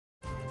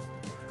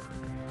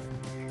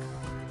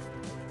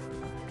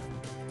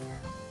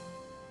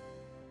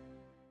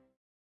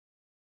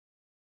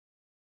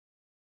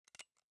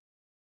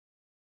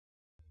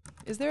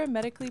Is there a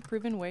medically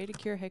proven way to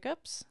cure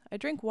hiccups? I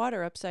drink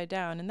water upside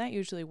down, and that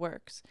usually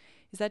works.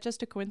 Is that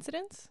just a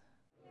coincidence?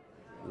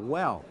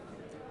 Well,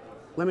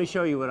 let me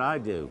show you what I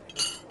do.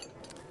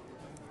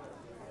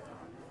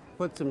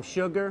 Put some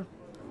sugar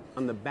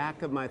on the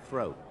back of my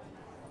throat.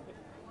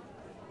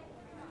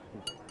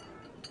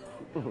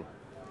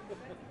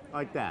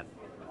 Like that.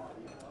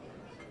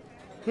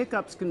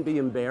 Hiccups can be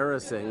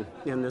embarrassing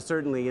and they're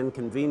certainly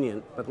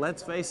inconvenient, but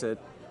let's face it,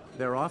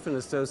 they're often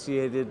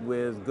associated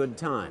with good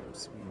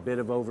times. A bit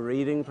of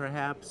overeating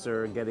perhaps,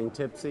 or getting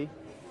tipsy.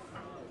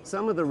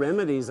 Some of the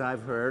remedies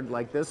I've heard,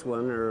 like this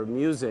one, are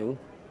amusing,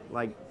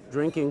 like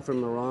drinking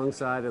from the wrong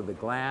side of the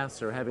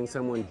glass, or having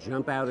someone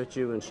jump out at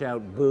you and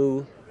shout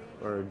boo,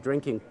 or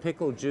drinking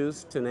pickle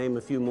juice, to name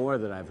a few more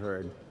that I've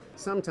heard.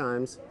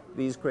 Sometimes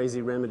these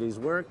crazy remedies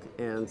work,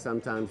 and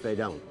sometimes they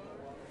don't.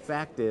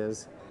 Fact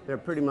is, they're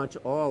pretty much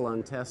all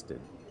untested.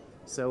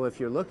 So if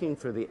you're looking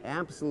for the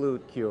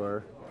absolute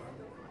cure,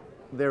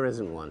 there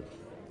isn't one.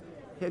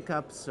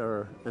 Hiccups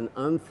are an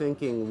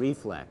unthinking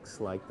reflex,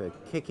 like the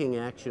kicking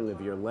action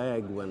of your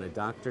leg when a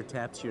doctor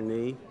taps your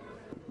knee.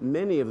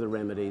 Many of the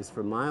remedies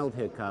for mild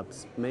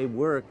hiccups may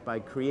work by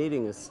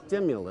creating a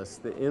stimulus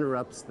that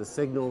interrupts the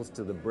signals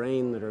to the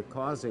brain that are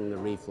causing the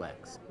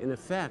reflex. In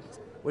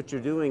effect, what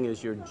you're doing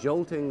is you're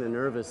jolting the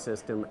nervous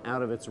system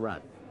out of its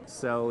rut.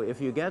 So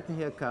if you get the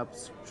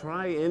hiccups,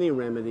 try any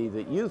remedy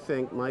that you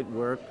think might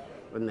work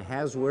and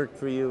has worked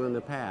for you in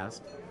the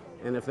past.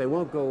 And if they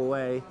won't go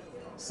away,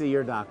 see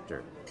your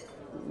doctor.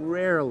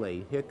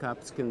 Rarely,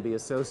 hiccups can be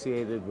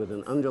associated with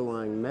an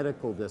underlying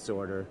medical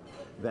disorder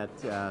that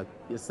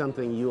is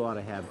something you ought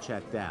to have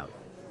checked out.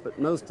 But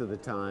most of the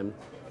time,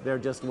 they're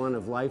just one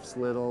of life's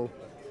little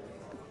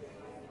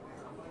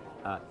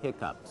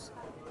hiccups.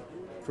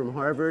 From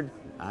Harvard,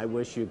 I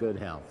wish you good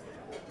health.